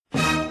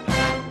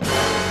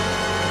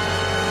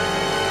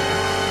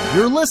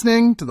You're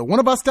listening to the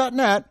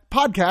oneofus.net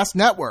podcast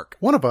network.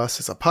 One of Us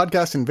is a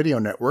podcast and video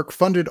network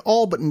funded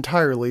all but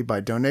entirely by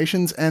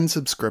donations and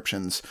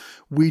subscriptions.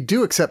 We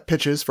do accept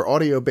pitches for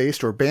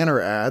audio-based or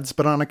banner ads,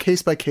 but on a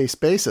case-by-case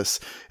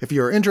basis. If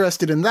you are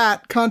interested in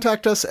that,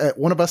 contact us at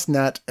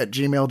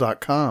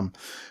oneofusnet@gmail.com.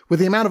 With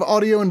the amount of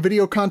audio and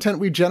video content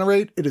we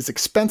generate, it is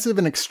expensive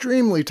and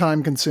extremely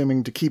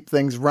time-consuming to keep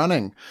things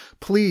running.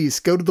 Please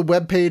go to the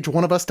webpage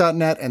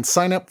oneofus.net and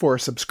sign up for a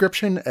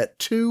subscription at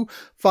 $2,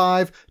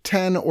 $5,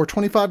 $10, or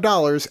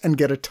 $25 and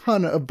get a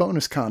ton of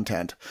bonus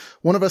content.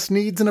 One of Us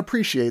needs and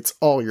appreciates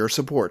all your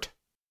support.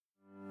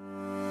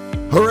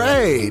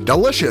 Hooray!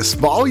 Delicious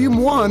Volume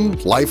 1,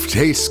 Life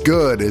Tastes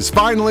Good, is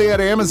finally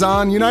at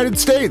Amazon United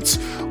States.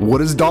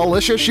 What is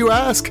delicious, you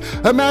ask?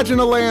 Imagine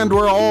a land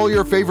where all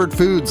your favorite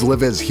foods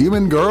live as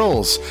human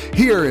girls.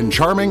 Here in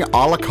charming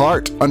a la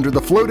carte, under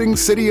the floating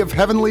city of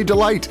heavenly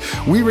delight,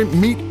 we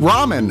meet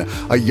Ramen,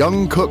 a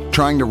young cook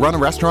trying to run a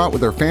restaurant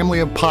with her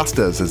family of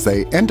pastas as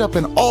they end up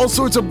in all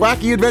sorts of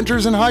wacky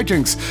adventures and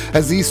hijinks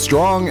as these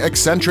strong,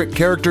 eccentric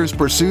characters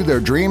pursue their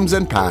dreams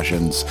and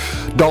passions.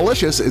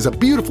 Delicious is a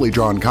beautifully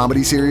drawn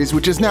comedy series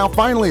which is now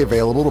finally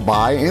available to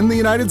buy in the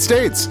United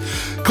States.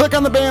 Click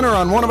on the banner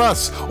on One of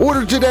Us,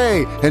 order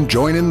today, and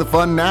join in the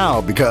fun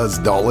now because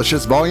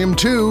Delicious Volume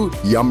 2,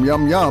 Yum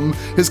Yum Yum,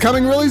 is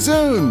coming really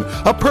soon.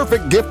 A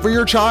perfect gift for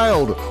your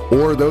child,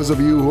 or those of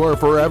you who are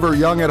forever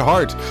young at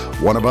heart.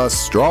 One of Us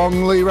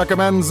strongly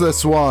recommends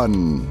this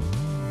one.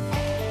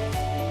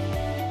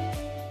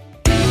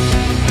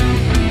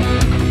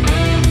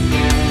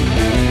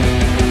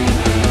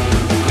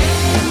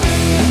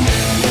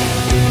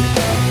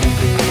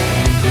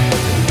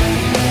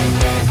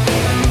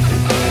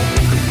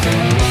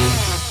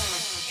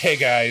 Hey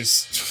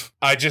guys,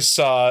 I just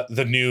saw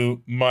the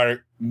new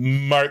Mark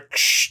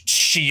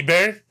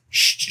Schieber.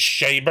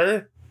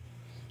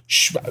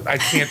 I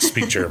can't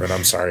speak German.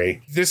 I'm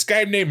sorry. This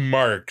guy named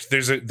Mark.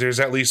 There's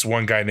at least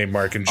one guy named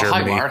Mark in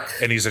Germany, hi, Mark.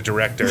 And he's a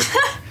director.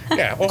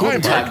 Yeah. Oh,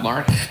 Guten hi, Tag,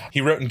 Mark.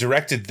 He wrote and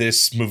directed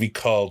this movie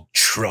called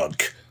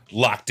Trunk,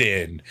 Locked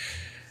In,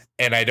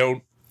 and I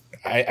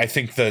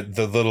think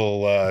the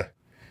little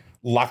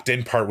locked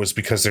in part was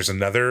because there's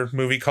another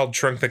movie called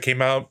Trunk that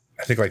came out,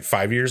 I think like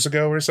 5 years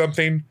ago or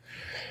something.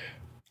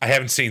 I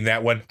haven't seen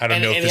that one. I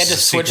don't know if this is a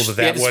sequel to that one.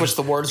 They had to switch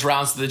the words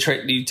around so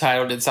the new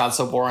title didn't sound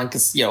so boring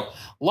because,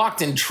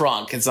 Locked in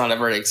Trunk, it's not a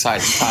very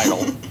exciting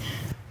title.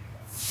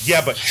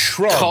 Yeah, but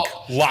Trunk,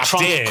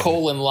 Locked In.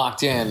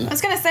 Locked In. I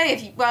was going to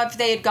say, if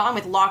they had gone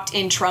with Locked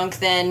in Trunk,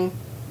 then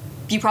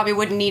you probably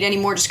wouldn't need any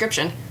more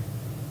description.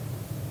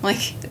 I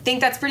think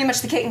that's pretty much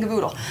the kit and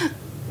caboodle.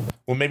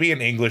 Well, maybe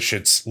in English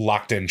it's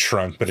Locked in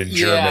Trunk, but in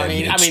German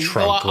it's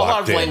Trunk, a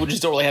lot of in. languages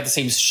don't really have the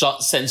same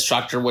sentence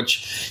structure,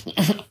 which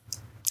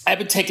I've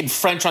been taking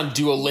French on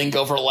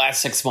Duolingo for the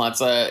last 6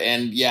 months,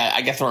 and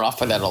I get thrown off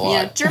by that a lot.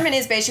 Yeah, German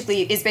is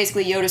basically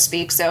Yoda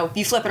speak, so if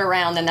you flip it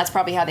around, then that's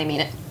probably how they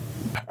mean it.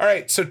 All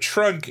right, so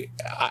Trunk,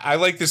 I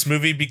like this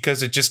movie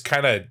because it just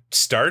kind of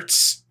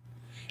starts,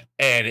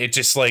 and it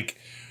just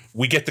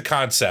we get the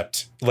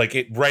concept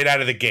it right out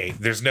of the gate.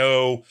 There's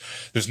no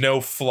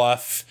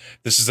fluff.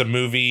 This is a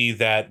movie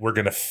that we're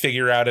gonna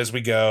figure out as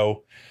we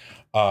go.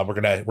 We're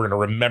gonna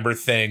remember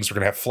things. We're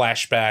gonna have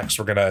flashbacks.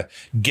 We're gonna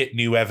get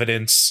new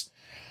evidence.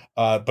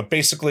 But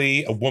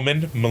basically, a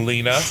woman,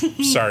 Melina,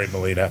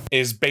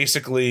 is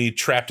basically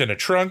trapped in a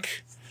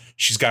trunk.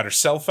 She's got her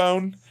cell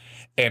phone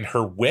and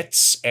her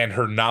wits and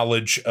her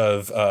knowledge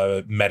of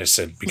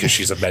medicine because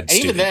she's a med and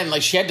student. Even then,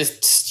 she had to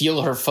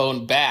steal her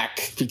phone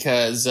back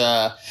because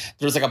there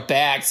was a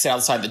bag set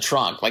outside the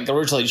trunk.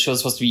 Originally she was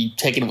supposed to be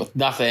taken with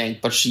nothing,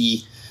 but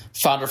she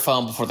found her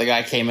phone before the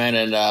guy came in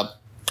and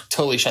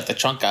totally shut the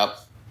trunk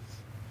up.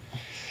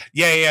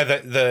 Yeah.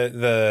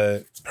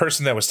 The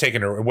person that was taking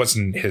her, it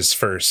wasn't his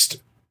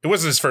first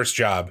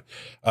job.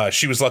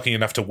 She was lucky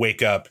enough to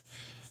wake up,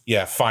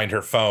 find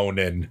her phone,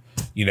 and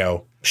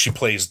she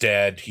plays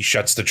dead. He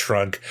shuts the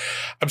trunk.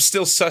 I'm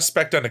still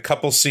suspect on a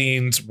couple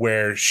scenes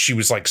where she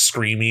was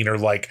screaming or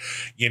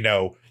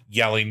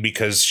yelling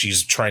because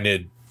she's trying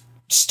to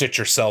stitch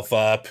herself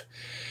up,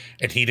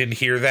 and he didn't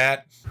hear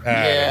that.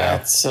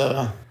 It's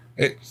okay.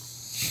 I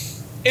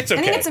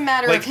think it's a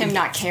matter of him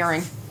not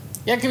caring.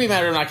 Yeah, it can be a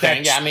matter of not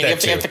caring. Yeah, I mean,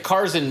 if the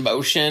car's in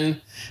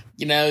motion,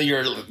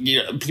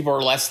 people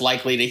are less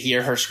likely to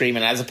hear her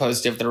screaming as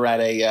opposed to if they're at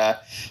a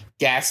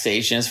gas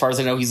station. As far as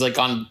I know, he's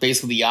on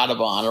basically the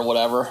Autobahn or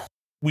whatever.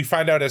 We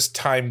find out as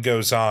time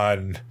goes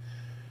on,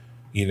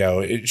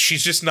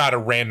 she's just not a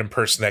random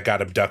person that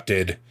got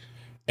abducted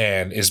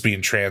and is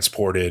being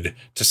transported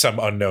to some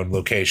unknown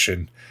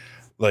location.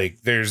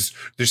 There's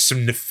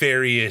some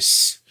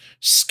nefarious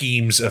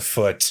schemes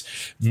afoot.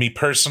 Me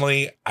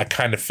personally, I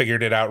kind of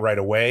figured it out right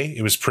away.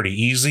 It was pretty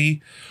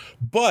easy,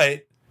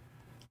 but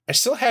I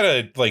still had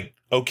a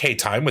okay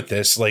time with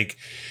this. We're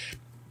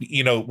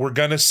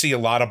gonna see a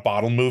lot of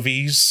bottle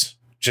movies.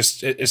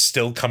 Just is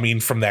still coming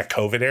from that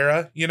COVID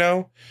era,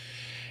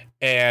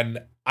 and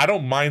I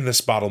don't mind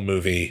this bottle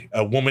movie.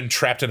 A woman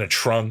trapped in a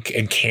trunk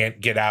and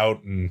can't get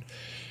out, and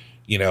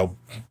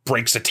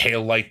breaks a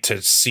tail light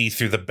to see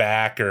through the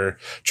back, or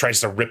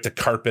tries to rip the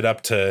carpet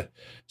up to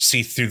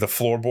see through the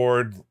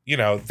floorboard.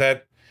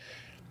 That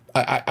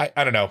I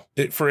don't know.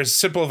 For as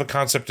simple of a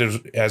concept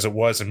as it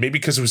was, and maybe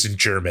because it was in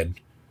German,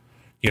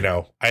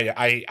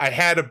 I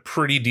had a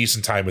pretty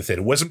decent time with it.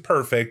 It wasn't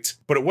perfect,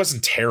 but it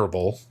wasn't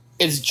terrible.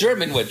 It's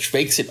German, which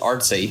makes it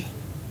artsy.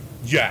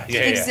 Yeah.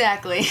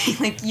 Exactly.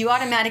 Like you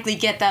automatically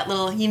get that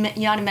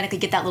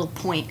little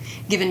point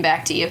given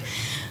back to you.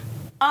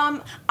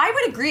 I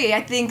would agree.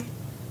 I think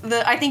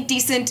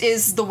decent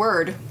is the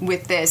word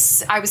with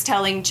this. I was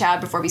telling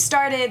Chad before we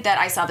started that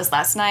I saw this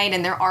last night,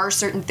 and there are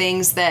certain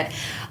things that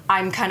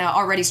I'm kind of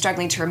already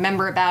struggling to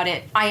remember about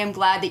it. I am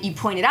glad that you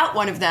pointed out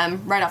one of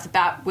them right off the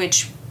bat,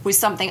 which was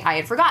something I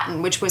had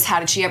forgotten, which was, how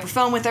did she have her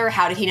phone with her?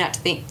 How did he not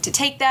think to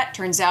take that?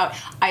 Turns out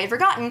I had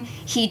forgotten.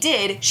 He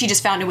did. She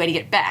just found a way to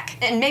get it back.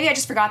 And maybe I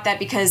just forgot that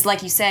because,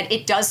 like you said,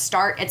 it does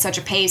start at such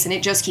a pace and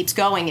it just keeps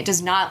going. It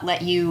does not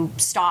let you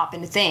stop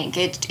and think.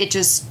 It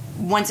just,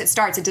 once it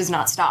starts, it does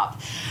not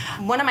stop.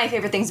 One of my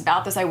favorite things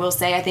about this, I will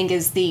say, I think,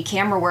 is the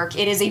camera work.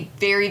 It is a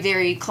very,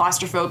 very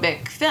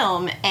claustrophobic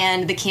film,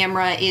 and the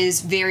camera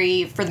is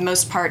very, for the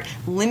most part,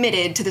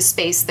 limited to the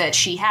space that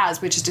she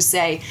has, which is to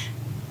say,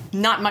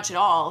 not much at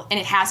all, and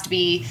it has to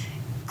be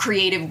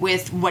creative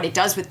with what it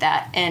does with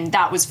that, and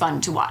that was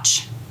fun to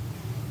watch.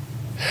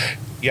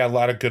 Yeah, a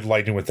lot of good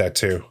lighting with that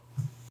too.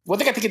 One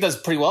thing I think it does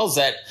pretty well is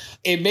that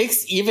it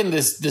makes even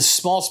this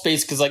small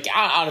space, because like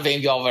I don't know if any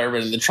of y'all have ever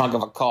been in the trunk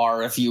of a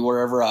car, if you were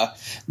ever a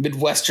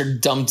Midwestern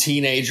dumb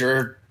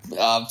teenager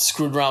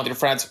screwed around with your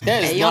friends.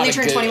 That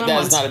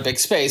is, not a big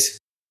space.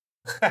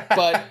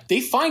 But they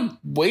find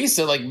ways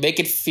to like make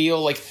it feel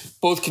like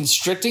both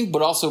constricting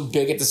but also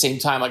big at the same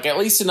time, like at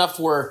least enough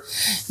where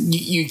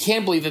you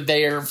can't believe that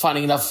they are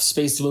finding enough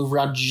space to move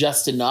around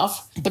just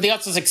enough, but they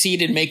also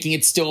succeed in making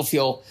it still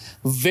feel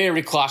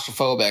very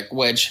claustrophobic,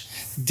 which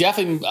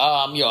definitely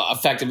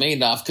affected me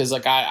enough because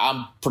like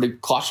I'm pretty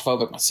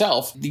claustrophobic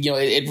myself.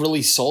 It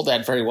really sold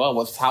that very well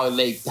with how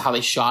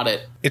they shot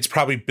it. It's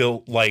probably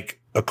built like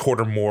a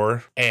quarter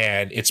more,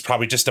 and it's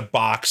probably just a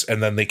box,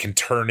 and then they can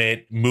turn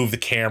it, move the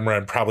camera,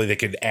 and probably they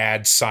could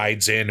add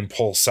sides in and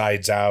pull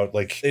sides out.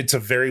 Like, it's a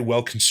very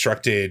well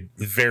constructed,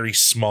 very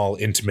small,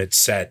 intimate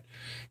set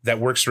that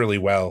works really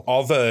well.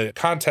 All the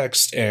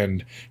context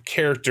and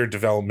character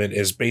development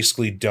is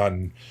basically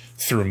done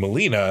through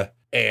Melina,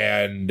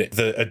 and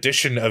the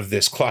addition of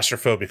this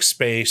claustrophobic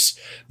space,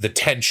 the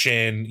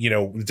tension,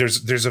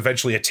 there's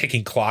eventually a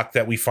ticking clock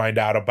that we find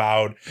out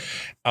about,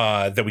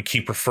 that we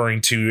keep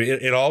referring to.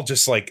 It all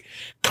just like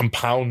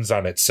compounds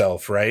on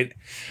itself, right?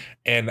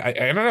 And I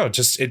don't know,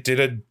 it did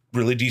a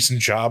really decent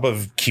job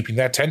of keeping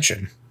that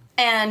tension.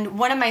 And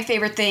one of my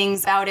favorite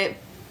things about it,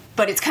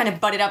 but it's kind of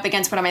butted up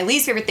against one of my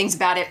least favorite things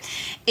about it,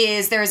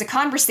 is there is a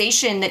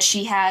conversation that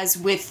she has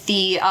with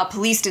the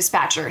police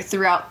dispatcher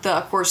throughout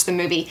the course of the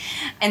movie.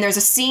 And there's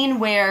a scene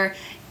where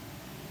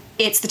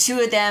it's the two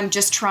of them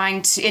just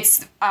it's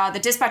the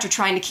dispatcher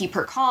trying to keep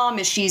her calm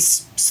as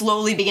she's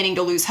slowly beginning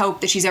to lose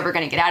hope that she's ever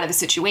going to get out of the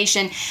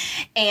situation.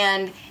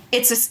 And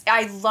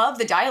I love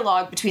the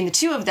dialogue between the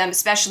two of them,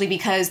 especially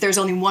because there's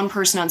only one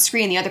person on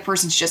screen. The other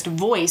person's just a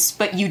voice,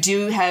 but you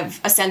do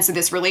have a sense of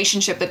this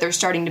relationship that they're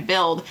starting to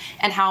build,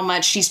 and how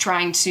much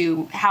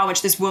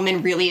this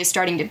woman really is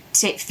starting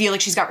to feel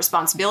like she's got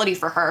responsibility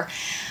for her.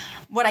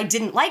 What I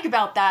didn't like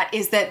about that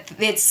is that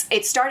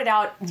it started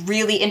out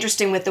really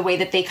interesting with the way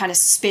that they kind of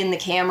spin the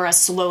camera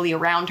slowly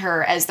around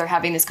her as they're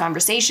having this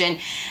conversation.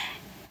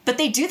 But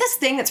they do this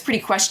thing that's pretty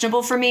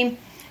questionable for me,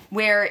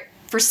 where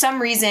for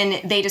some reason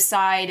they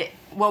decide,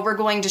 well, we're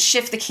going to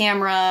shift the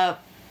camera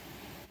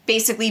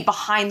basically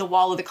behind the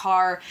wall of the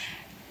car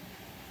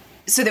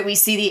so that we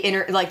see the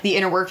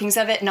inner workings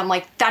of it. And I'm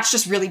like, that's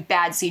just really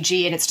bad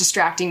CG, and it's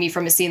distracting me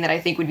from a scene that I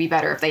think would be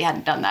better if they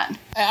hadn't done that.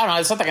 I don't know.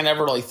 It's something I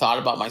never really thought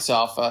about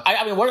myself. What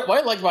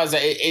I like about it is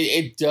that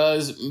it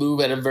does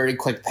move at a very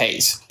quick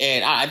pace.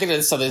 And I think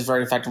that's something that's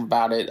very effective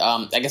about it.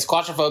 I guess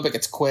claustrophobic,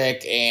 it's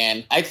quick.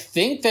 And I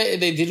think that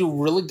they did a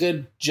really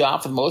good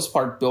job for the most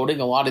part building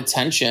a lot of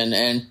tension.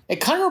 And it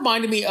kind of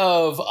reminded me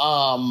of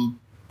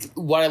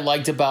what I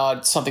liked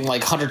about something like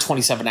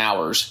 127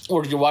 Hours,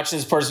 where you're watching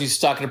this person who's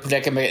stuck in a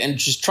predicament and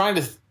just trying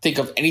to think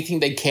of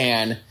anything they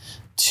can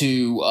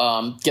to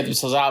get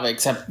themselves out of it,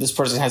 except this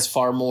person has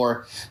far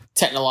more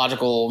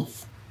technological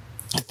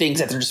things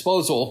at their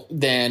disposal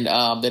than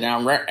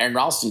Aaron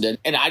Ralston did.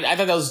 And I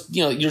thought that was,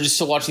 you're just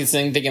still watching this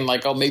thing thinking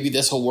like, oh, maybe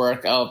this will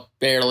work. Oh,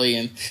 barely.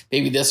 And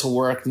maybe this will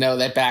work. No,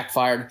 that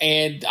backfired.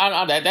 And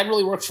that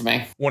really worked for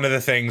me. One of the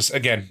things,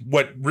 again,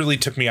 what really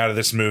took me out of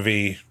this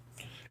movie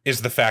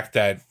is the fact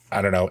that,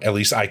 I don't know, at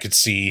least I could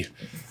see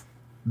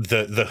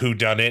the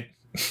whodunit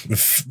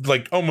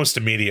like almost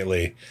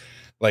immediately.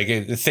 Like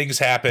things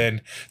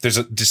happen.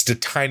 There's just a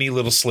tiny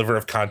little sliver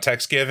of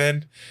context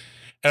given.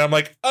 And I'm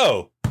like,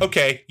 oh,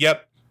 okay,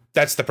 yep,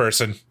 that's the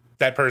person.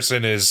 That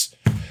person is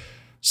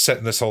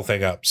setting this whole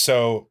thing up.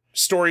 So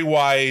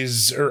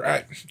story-wise,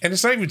 and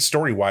it's not even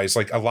story-wise,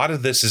 like a lot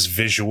of this is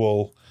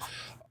visual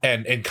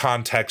and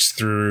context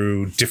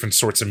through different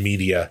sorts of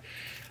media.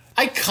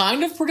 I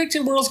kind of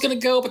predicted where it was going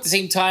to go, but at the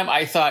same time,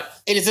 I thought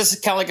it is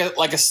just kind of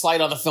like a slight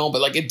on the film, but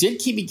like it did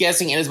keep me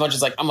guessing. In as much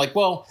as like I'm like,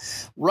 well,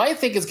 what I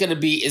think is going to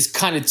be is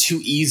kind of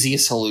too easy a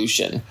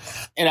solution,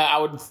 and I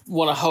would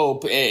want to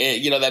hope,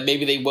 that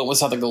maybe they went with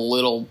something a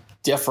little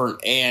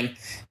different, and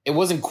it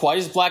wasn't quite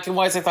as black and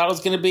white as I thought it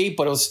was going to be,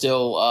 but it was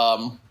still,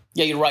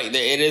 yeah, you're right.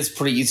 It is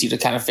pretty easy to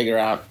kind of figure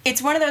out.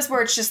 It's one of those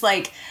where it's just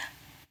like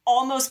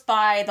almost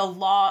by the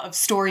law of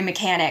story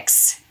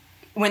mechanics.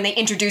 When they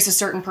introduce a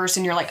certain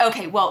person, you're like,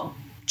 okay, well,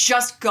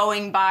 just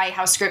going by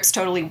how scripts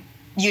totally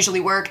usually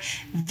work,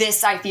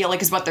 this I feel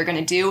like is what they're going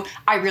to do.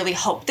 I really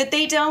hope that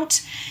they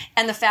don't.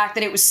 And the fact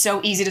that it was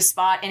so easy to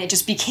spot and it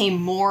just became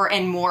more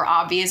and more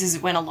obvious as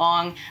it went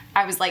along,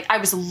 I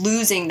was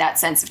losing that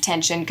sense of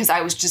tension because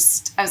I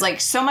was like,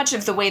 so much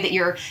of the way that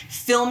you're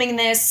filming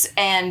this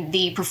and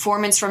the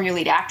performance from your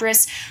lead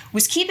actress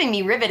was keeping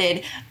me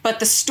riveted,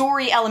 but the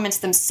story elements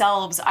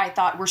themselves I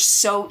thought were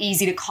so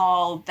easy to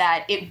call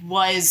that it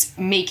was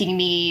kind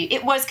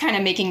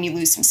of making me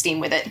lose some steam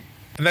with it.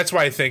 And that's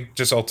why I think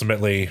just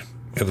ultimately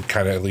it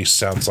kind of at least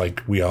sounds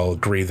like we all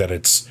agree that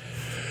it's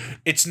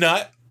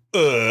not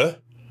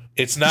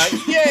it's not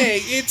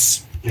yay,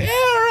 it's yeah, all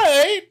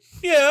right,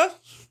 yeah.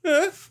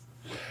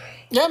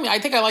 Yeah, I mean, I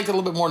think I liked it a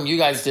little bit more than you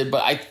guys did,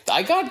 but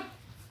I got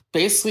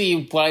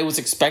basically what I was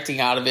expecting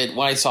out of it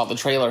when I saw the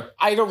trailer.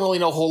 I don't really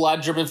know a whole lot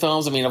of German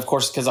films. I mean, of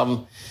course, because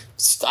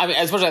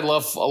as much as I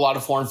love a lot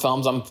of foreign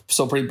films, I'm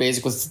still pretty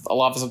basic with a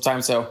lot of it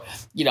sometimes. So,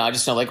 I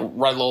just know like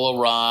Run Lola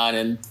Run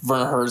and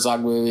Werner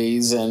Herzog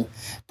movies, and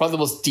probably the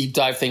most deep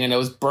dive thing I know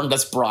is Burn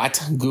Das Brat.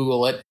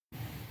 Google it.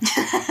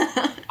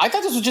 I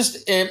thought this was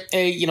just a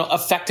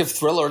effective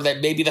thriller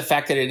that maybe the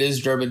fact that it is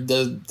German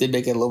did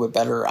make it a little bit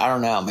better. I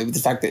don't know. Maybe the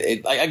fact that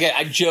again,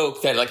 I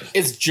joke that like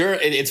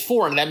it's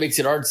foreign and that makes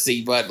it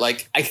artsy, but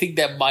like I think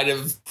that might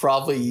have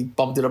probably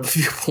bumped it up a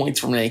few points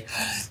for me.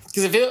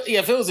 Because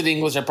if it was in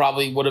English, I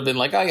probably would have been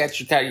like, oh yeah,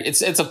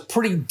 it's a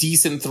pretty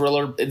decent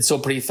thriller and so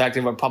pretty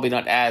effective, but probably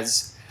not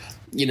as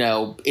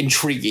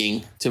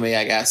intriguing to me,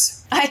 I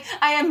guess. I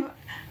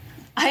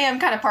am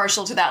kind of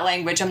partial to that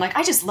language. I'm like,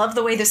 I just love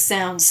the way this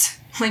sounds.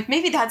 Like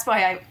maybe that's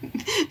why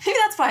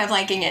I'm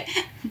liking it.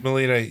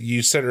 Melina,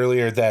 you said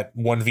earlier that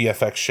one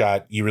VFX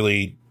shot you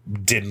really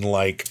didn't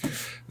like.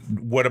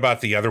 What about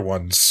the other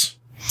ones?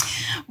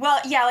 Well,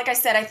 yeah, like I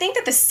said, I think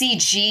that the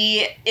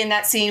CG in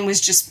that scene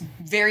was just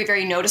very,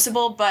 very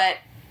noticeable. But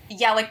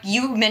yeah, like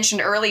you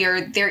mentioned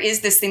earlier, there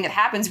is this thing that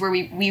happens where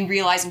we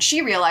realize and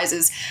she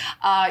realizes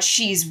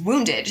she's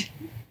wounded.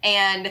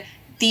 And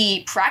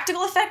the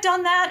practical effect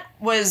on that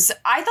was,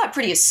 I thought,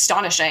 pretty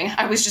astonishing.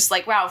 I was just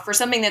like, wow, for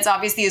something that's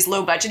obviously as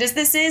low budget as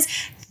this is,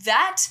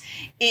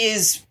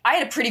 I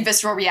had a pretty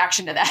visceral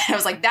reaction to that. I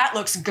was like, that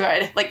looks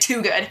good, like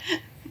too good.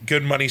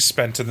 Good money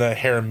spent in the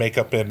hair and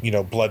makeup and,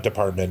 blood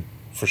department,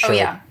 for sure. Oh,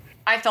 yeah.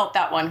 I felt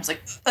that one. It was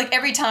like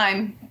every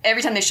time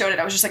they showed it,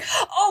 I was just like,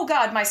 oh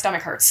God, my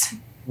stomach hurts.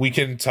 We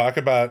can talk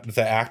about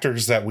the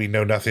actors that we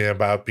know nothing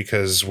about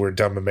because we're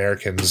dumb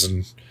Americans.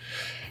 And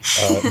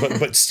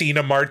but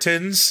Stina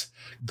Martins,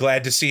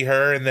 glad to see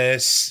her in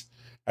this.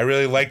 I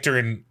really liked her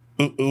in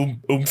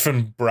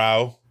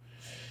Umfenbrau.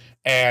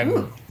 And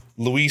ooh.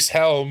 Louise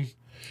Helm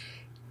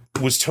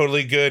was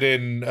totally good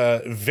in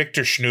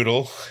Victor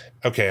Schnoodle.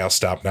 Okay, I'll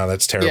stop now.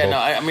 That's terrible. Yeah, no,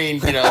 I mean,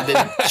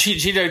 she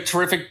did a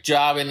terrific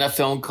job in a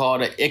film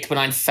called Ich bin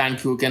ein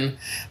Pfannkuchen.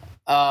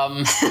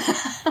 God.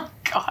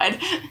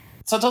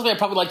 So it tells me I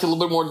probably liked it a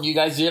little bit more than you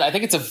guys did. I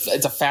think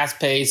it's a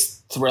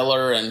fast-paced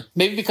thriller, and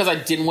maybe because I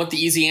didn't want the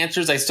easy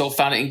answers, I still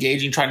found it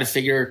engaging trying to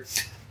figure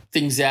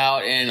things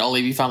out, and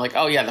only we found like,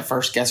 oh yeah, the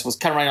first guess was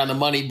kind of right on the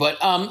money. But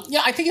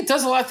yeah, I think it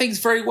does a lot of things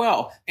very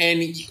well, and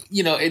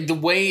the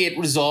way it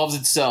resolves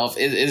itself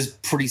is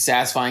pretty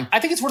satisfying. I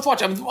think it's worth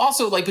watching. I'm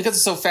also like, because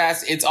it's so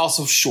fast, it's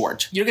also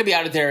short. You're gonna be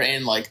out of there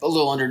in like a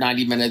little under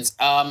 90 minutes.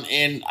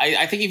 And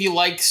I think if you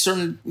like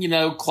certain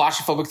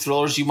claustrophobic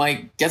thrillers, you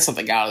might get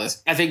something out of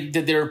this. I think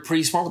that they're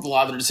pretty smart with a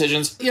lot of their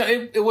decisions.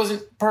 It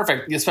wasn't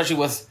perfect, especially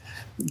with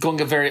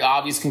going a very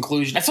obvious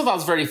conclusion. I still thought it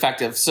was very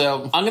effective.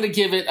 So I'm going to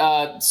give it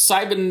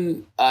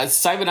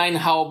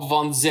 7,5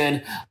 von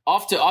 10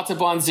 auf der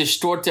Autobahn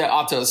zerstörte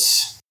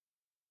Autos.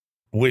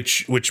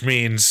 Which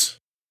means?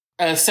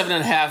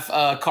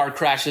 7.5 car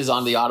crashes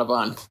on the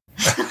Autobahn.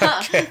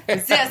 Okay.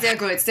 Sehr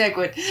good, sehr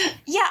good.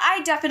 Yeah,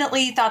 I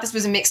definitely thought this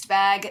was a mixed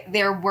bag.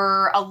 There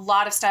were a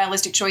lot of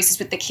stylistic choices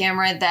with the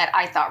camera that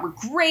I thought were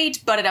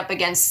great, butted up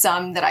against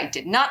some that I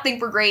did not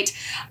think were great.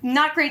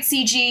 Not great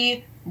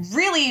CG,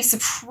 really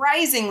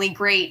surprisingly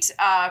great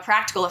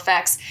practical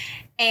effects.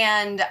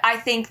 And I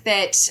think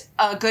that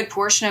a good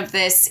portion of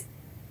this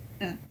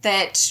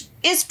that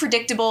is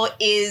predictable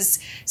is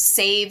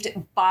saved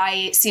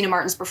by Stina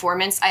Martin's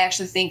performance. I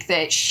actually think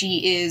that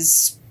she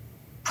is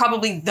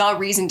probably the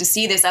reason to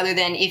see this, other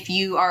than if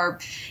you are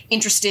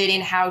interested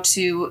in how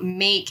to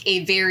make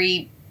a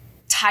very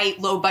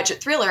tight,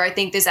 low-budget thriller. I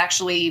think this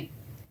actually,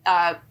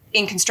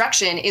 in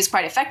construction, is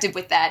quite effective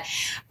with that.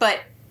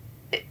 But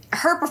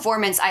her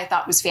performance, I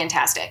thought, was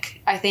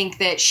fantastic. I think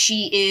that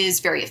she is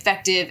very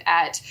effective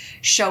at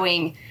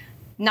showing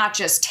not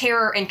just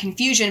terror and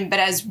confusion, but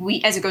as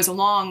it goes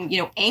along,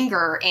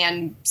 anger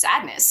and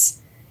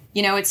sadness.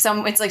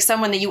 It's like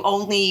someone that you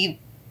only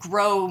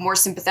grow more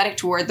sympathetic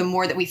toward the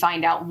more that we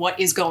find out what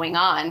is going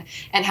on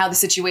and how the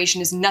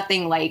situation is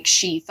nothing like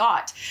she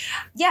thought.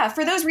 Yeah,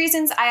 for those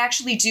reasons, I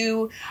actually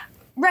do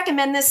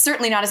recommend this.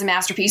 Certainly not as a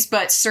masterpiece,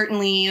 but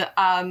certainly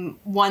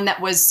one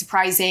that was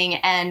surprising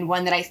and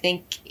one that I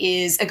think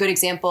is a good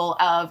example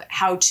of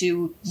how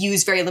to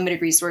use very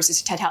limited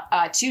resources to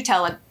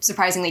tell a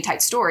surprisingly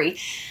tight story.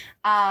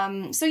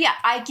 So yeah,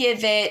 I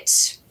give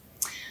it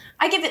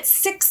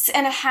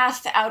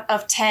 6.5 out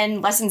of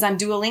 10 lessons on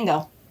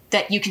Duolingo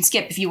that you can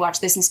skip if you watch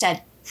this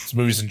instead. This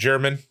movie's in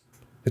German.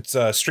 It's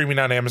streaming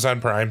on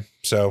Amazon Prime,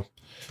 so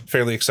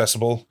fairly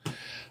accessible.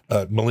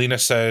 Melina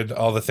said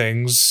all the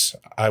things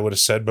I would have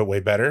said, but way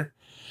better.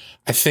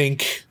 I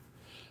think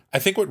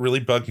what really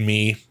bugged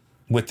me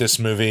with this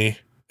movie,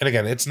 and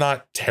again, it's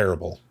not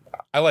terrible.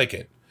 I like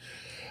it.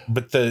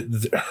 But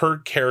her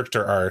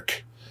character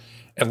arc,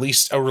 at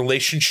least a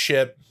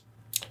relationship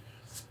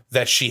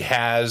that she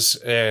has,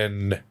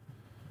 and all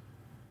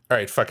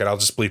right, fuck it, I'll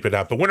just bleep it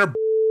out. But when her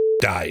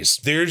dies,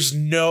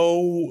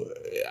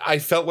 I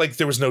felt like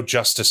there was no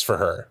justice for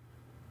her.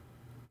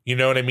 You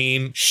know what I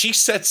mean? She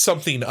set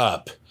something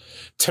up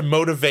to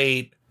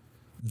motivate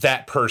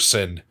that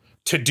person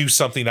to do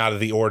something out of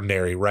the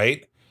ordinary,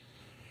 right?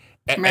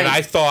 And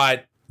I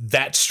thought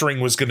that string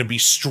was going to be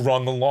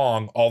strung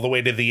along all the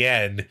way to the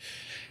end,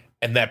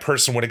 and that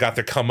person would have got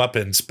their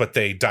comeuppance, but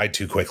they died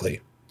too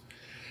quickly.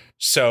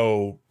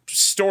 So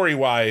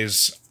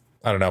story-wise,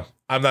 I don't know.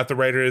 I'm not the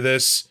writer of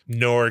this,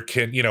 nor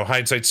can,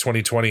 hindsight's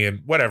 2020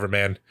 and whatever,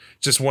 man.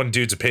 Just one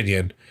dude's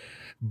opinion.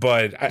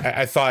 But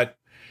I thought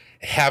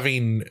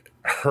having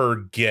her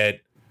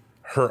get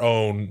her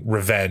own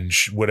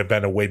revenge would have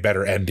been a way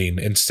better ending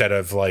instead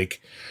of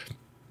like,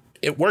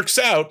 it works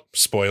out,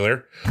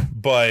 spoiler,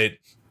 but,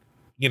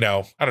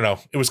 I don't know.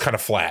 It was kind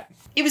of flat.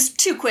 It was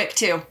too quick,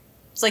 too.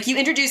 It's like you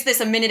introduced this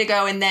a minute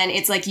ago and then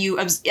it's like you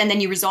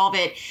resolve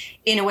it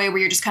in a way where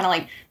you're just kind of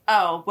like,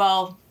 oh,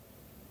 well,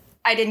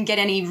 I didn't get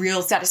any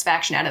real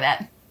satisfaction out of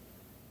that.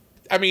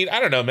 I mean,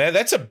 I don't know, man.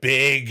 That's a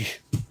big,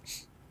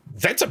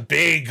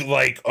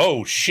 like,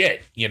 oh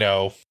shit,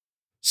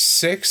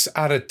 6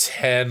 out of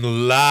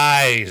 10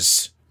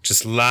 lies.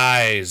 Just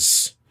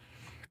lies.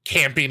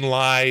 Camping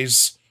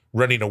lies.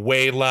 Running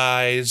away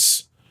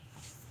lies.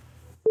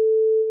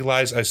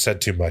 Lies. I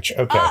said too much.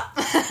 Okay.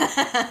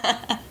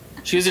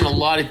 She was in a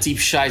lot of deep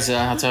shiza,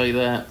 I'll tell you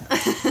that.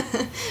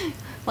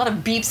 A lot of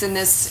beeps in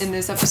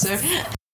this episode.